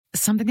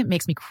something that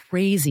makes me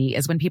crazy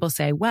is when people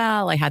say,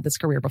 well, I had this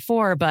career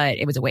before, but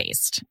it was a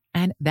waste.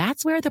 And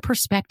that's where the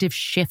perspective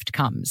shift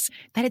comes,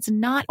 that it's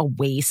not a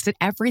waste, that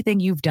everything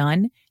you've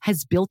done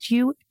has built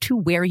you to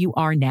where you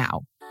are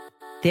now.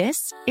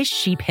 This is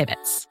She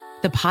Pivots,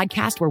 the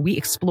podcast where we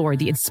explore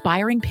the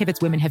inspiring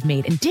pivots women have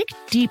made and dig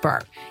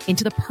deeper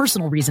into the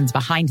personal reasons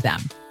behind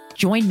them.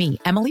 Join me,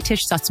 Emily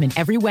Tish Sussman,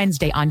 every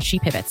Wednesday on She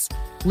Pivots.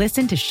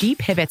 Listen to She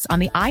Pivots on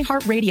the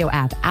iHeartRadio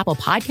app, Apple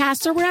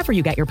Podcasts, or wherever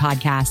you get your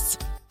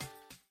podcasts.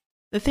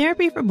 The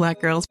Therapy for Black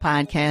Girls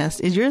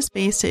podcast is your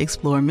space to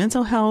explore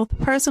mental health,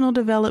 personal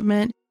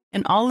development,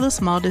 and all of the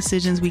small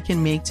decisions we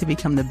can make to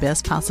become the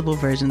best possible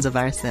versions of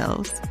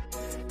ourselves.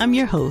 I'm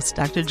your host,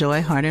 Dr.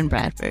 Joy Harden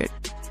Bradford,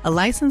 a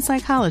licensed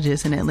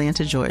psychologist in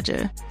Atlanta,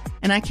 Georgia,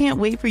 and I can't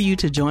wait for you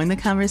to join the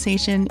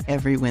conversation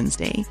every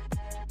Wednesday.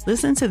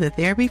 Listen to the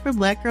Therapy for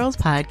Black Girls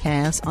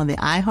podcast on the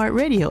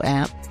iHeartRadio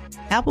app,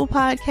 Apple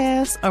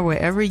Podcasts, or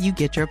wherever you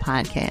get your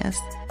podcasts.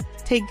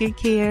 Take good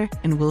care,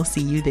 and we'll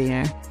see you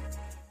there.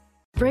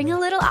 Bring a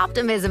little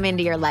optimism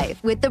into your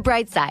life with The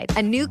Bright Side,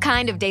 a new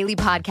kind of daily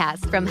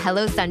podcast from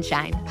Hello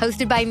Sunshine,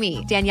 hosted by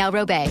me, Danielle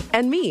Robay.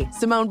 And me,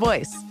 Simone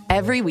Boyce.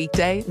 Every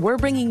weekday, we're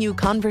bringing you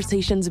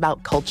conversations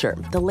about culture,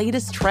 the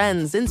latest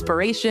trends,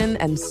 inspiration,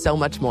 and so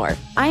much more.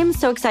 I am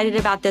so excited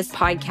about this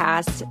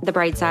podcast, The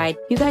Bright Side.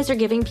 You guys are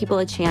giving people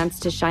a chance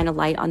to shine a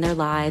light on their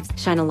lives,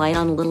 shine a light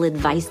on a little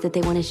advice that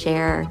they want to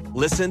share.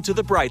 Listen to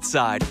The Bright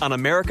Side on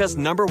America's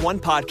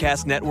 #1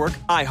 podcast network,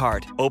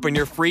 iHeart. Open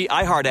your free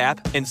iHeart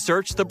app and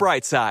search The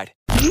Bright Side.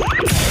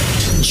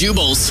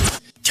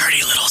 Jubal's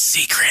dirty little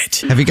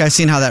secret. Have you guys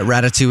seen how that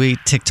Ratatouille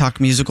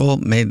TikTok musical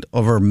made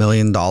over $1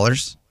 million?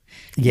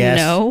 Yes.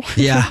 No.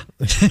 Yeah.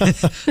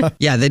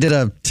 Yeah, they did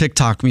a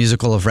TikTok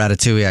musical of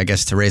Ratatouille, I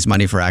guess, to raise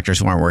money for actors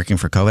who aren't working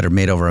for COVID. It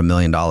made over $1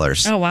 million.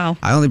 Oh, wow.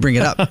 I only bring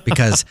it up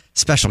because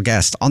special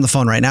guest on the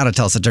phone right now to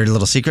tell us a dirty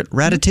little secret,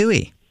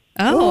 Ratatouille.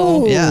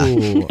 Oh. Yeah.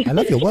 I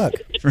love your work.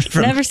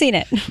 Never seen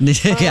it.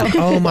 Yeah.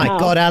 Oh, my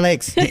God,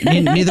 Alex.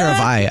 Neither have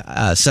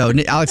I. So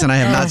Alex and I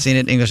have not seen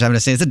it. English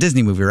haven't seen it. It's a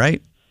Disney movie,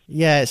 right?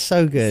 Yeah, it's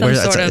so good. Some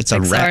sort of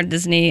Pixar,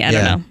 Disney, I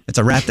don't know. It's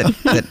a rat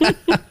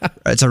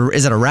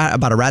is it a rat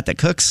about a rat that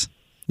cooks?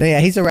 No, yeah,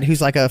 he's a rat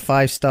who's like a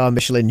 5-star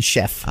Michelin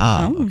chef.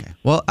 Oh, okay.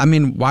 Well, I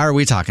mean, why are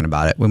we talking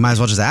about it? We might as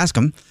well just ask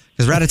him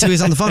because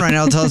Ratatouille's on the phone right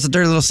now to tell us a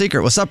dirty little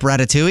secret. What's up,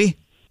 Ratatouille?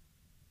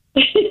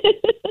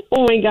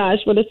 Oh my gosh,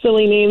 what a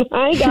silly name.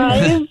 Hi,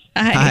 guys.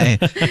 Hi.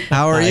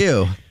 How are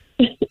you?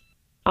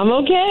 I'm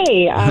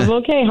okay.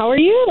 How are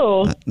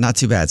you? Not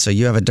too bad. So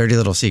you have a dirty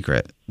little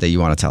secret that you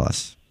want to tell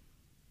us.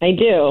 I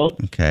do.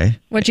 Okay.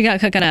 What you got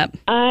cooking up?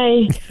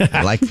 I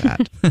like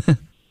that.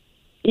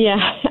 Yeah,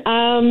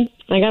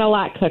 I got a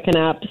lot cooking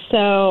up.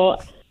 So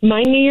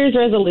my New Year's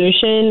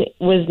resolution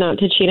was not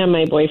to cheat on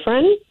my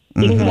boyfriend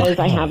because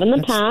I have in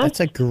the past. That's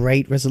a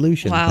great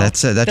resolution. Wow. That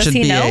should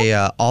be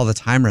a all the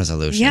time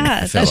resolution.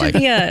 Yeah, that should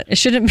be it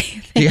shouldn't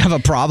be. Do you have a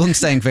problem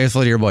staying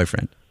faithful to your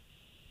boyfriend?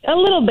 A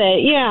little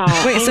bit, yeah.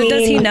 Wait, so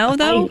does he know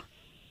though?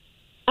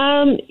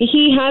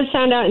 He has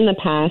found out in the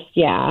past,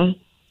 yeah.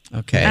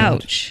 Okay.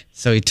 Ouch.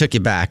 So he took you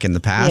back in the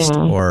past,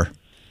 or?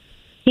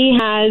 He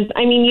has.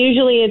 I mean,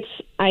 usually it's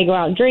I go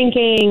out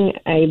drinking,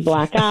 I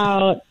black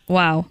out.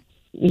 Wow.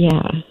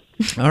 Yeah.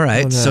 All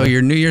right. Oh, no. So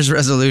your New Year's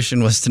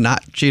resolution was to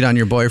not cheat on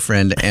your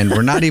boyfriend, and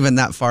we're not even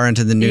that far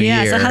into the new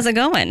year. Yeah, so how's it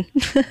going?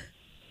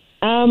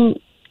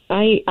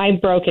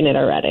 I've broken it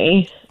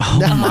already.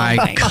 Oh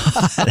my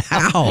God.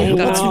 How?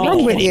 What's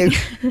wrong with you?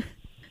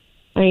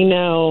 I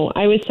know.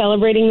 I was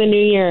celebrating the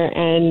new year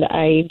and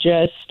I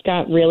just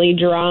got really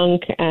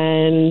drunk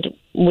and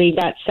we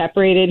got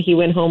separated. He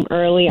went home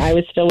early. I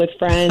was still with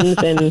friends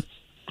and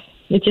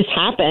it just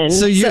happened.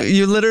 So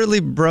you literally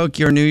broke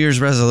your New Year's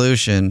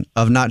resolution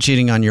of not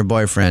cheating on your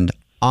boyfriend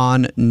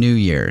on New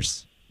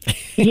Year's.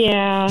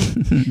 Yeah.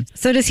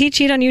 So does he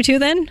cheat on you too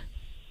then?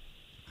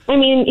 I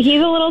mean,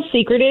 he's a little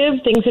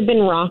secretive. Things have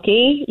been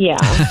rocky. Yeah,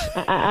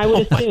 I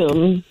would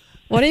assume.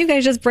 Why don't you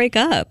guys just break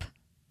up?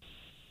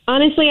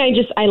 Honestly,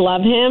 I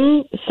love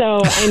him. So,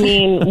 I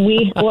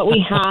mean, what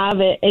we have,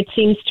 it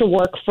seems to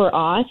work for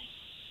us.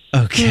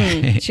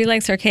 Okay. She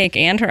likes her cake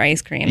and her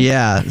ice cream.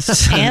 Yeah.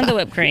 And the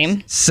whipped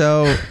cream.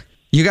 So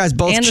you guys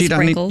both cheat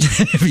on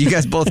you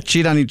guys both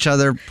cheat on each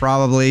other,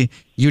 probably.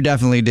 You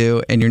definitely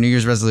do. And your New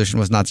Year's resolution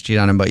was not to cheat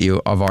on him, but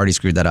you have already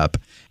screwed that up.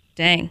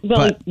 Dang.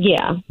 But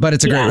yeah. But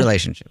it's a great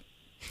relationship.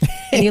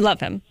 And you love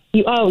him.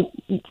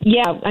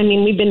 Yeah. I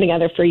mean, we've been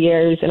together for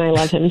years and I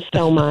love him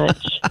so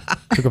much.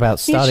 Talk about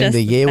starting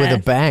the year with a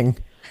bang.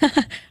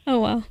 Oh,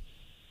 wow.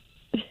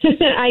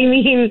 I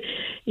mean,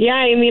 yeah,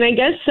 I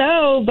guess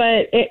so,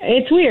 but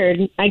it's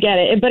weird. I get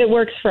it, but it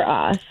works for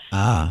us.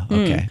 Ah,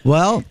 okay.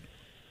 Well,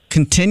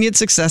 continued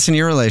success in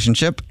your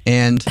relationship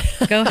and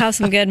go have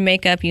some good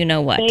makeup, you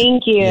know what.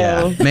 Thank you.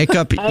 Yeah.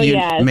 Makeup,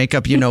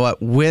 makeup, you know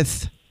what,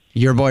 with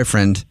your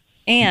boyfriend.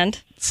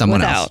 And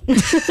someone else.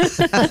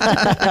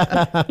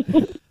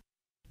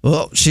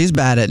 Well, she's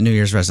bad at New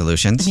Year's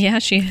resolutions. Yeah,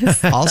 she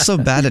is. Also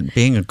bad at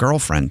being a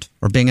girlfriend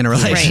or being in a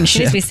relationship. Right, she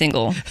needs to be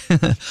single.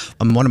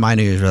 One of my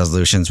New Year's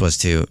resolutions was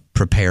to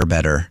prepare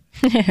better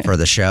for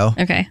the show.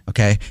 Okay.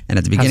 Okay. And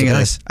at the beginning of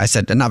this, I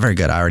said, not very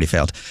good. I already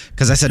failed.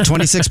 Because I said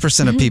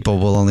 26% of people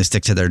will only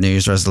stick to their New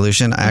Year's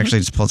resolution. I actually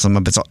just pulled some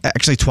up. It's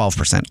actually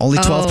 12%. Only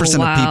 12%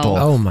 of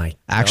people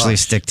actually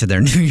stick to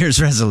their New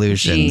Year's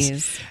resolutions.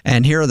 Jeez.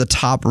 And here are the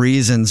top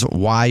reasons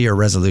why your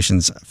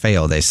resolutions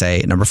fail. They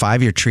say, number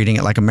 5, you're treating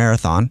it like a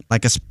marathon,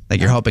 like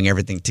you're hoping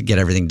to get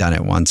everything done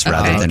at once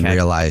rather than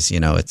realize,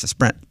 it's a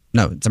sprint.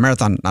 No, it's a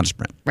marathon, not a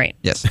sprint. Right.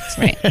 Yes.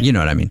 Right. You know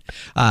what I mean.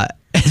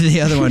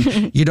 The other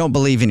one, you don't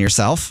believe in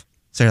yourself.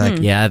 So you're like,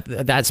 yeah,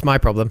 that's my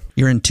problem.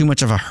 You're in too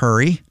much of a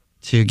hurry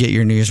to get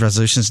your New Year's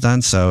resolutions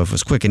done. So if it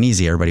was quick and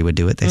easy, everybody would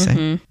do it, they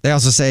say. They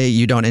also say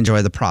you don't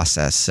enjoy the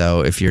process.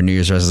 So if your New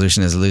Year's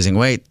resolution is losing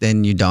weight,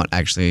 then you don't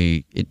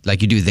actually, you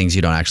do things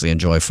you don't actually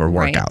enjoy for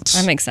workouts.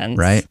 Right. That makes sense.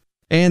 Right?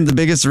 And the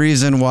biggest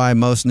reason why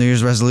most New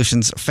Year's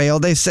resolutions fail,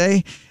 they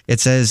say,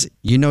 it says,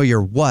 you know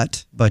your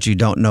what, but you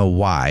don't know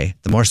why.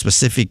 The more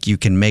specific you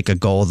can make a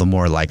goal, the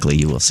more likely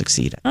you will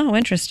succeed. Oh,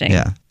 interesting.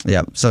 Yeah.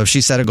 Yeah. So if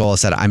she set a goal,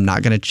 said, I'm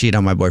not going to cheat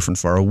on my boyfriend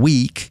for a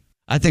week,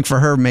 I think for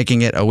her,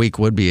 making it a week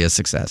would be a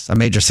success, a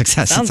major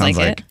success. Sounds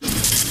like.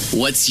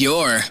 What's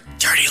your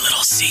dirty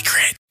little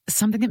secret?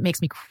 Something that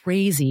makes me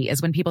crazy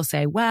is when people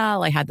say,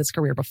 well, I had this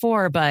career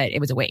before, but it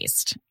was a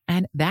waste.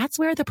 And that's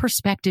where the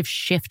perspective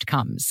shift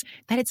comes,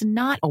 that it's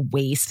not a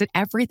waste, that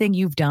everything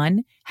you've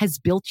done has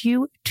built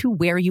you to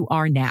where you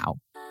are now.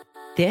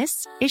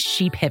 This is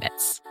She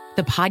Pivots,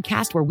 the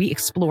podcast where we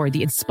explore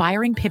the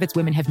inspiring pivots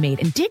women have made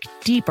and dig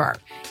deeper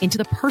into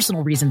the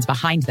personal reasons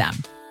behind them.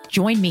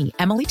 Join me,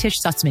 Emily Tish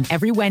Sussman,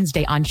 every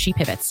Wednesday on She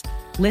Pivots.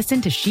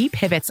 Listen to She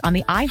Pivots on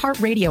the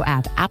iHeartRadio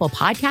app, Apple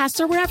Podcasts,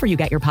 or wherever you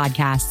get your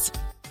podcasts.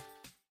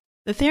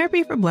 The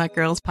Therapy for Black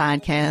Girls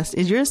podcast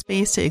is your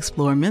space to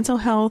explore mental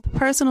health,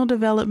 personal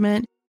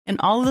development, and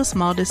all of the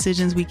small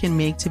decisions we can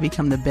make to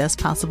become the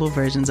best possible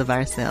versions of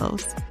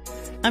ourselves.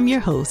 I'm your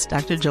host,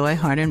 Dr. Joy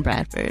Harden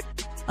Bradford,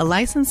 a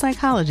licensed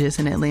psychologist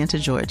in Atlanta,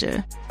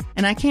 Georgia,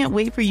 and I can't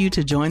wait for you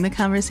to join the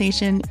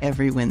conversation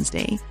every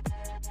Wednesday.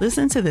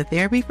 Listen to the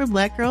Therapy for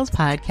Black Girls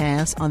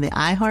podcast on the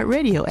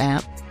iHeartRadio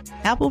app,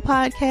 Apple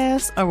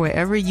Podcasts, or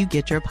wherever you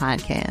get your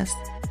podcasts.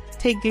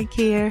 Take good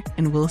care,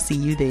 and we'll see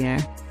you there.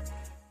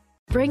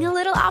 Bring a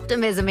little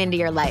optimism into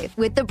your life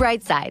with The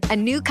Bright Side, a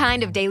new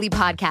kind of daily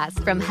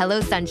podcast from Hello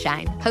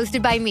Sunshine,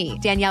 hosted by me,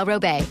 Danielle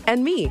Robay.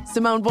 And me,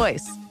 Simone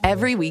Boyce.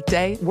 Every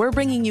weekday, we're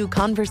bringing you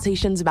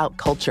conversations about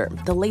culture,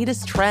 the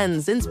latest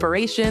trends,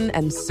 inspiration,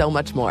 and so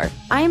much more.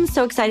 I am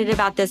so excited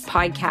about this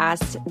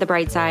podcast, The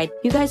Bright Side.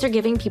 You guys are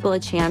giving people a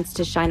chance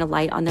to shine a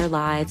light on their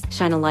lives,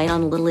 shine a light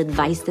on a little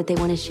advice that they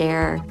want to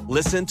share.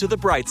 Listen to The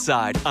Bright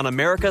Side on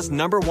America's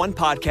 #1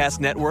 podcast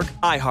network,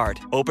 iHeart.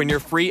 Open your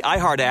free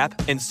iHeart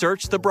app and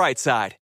search The Bright Side.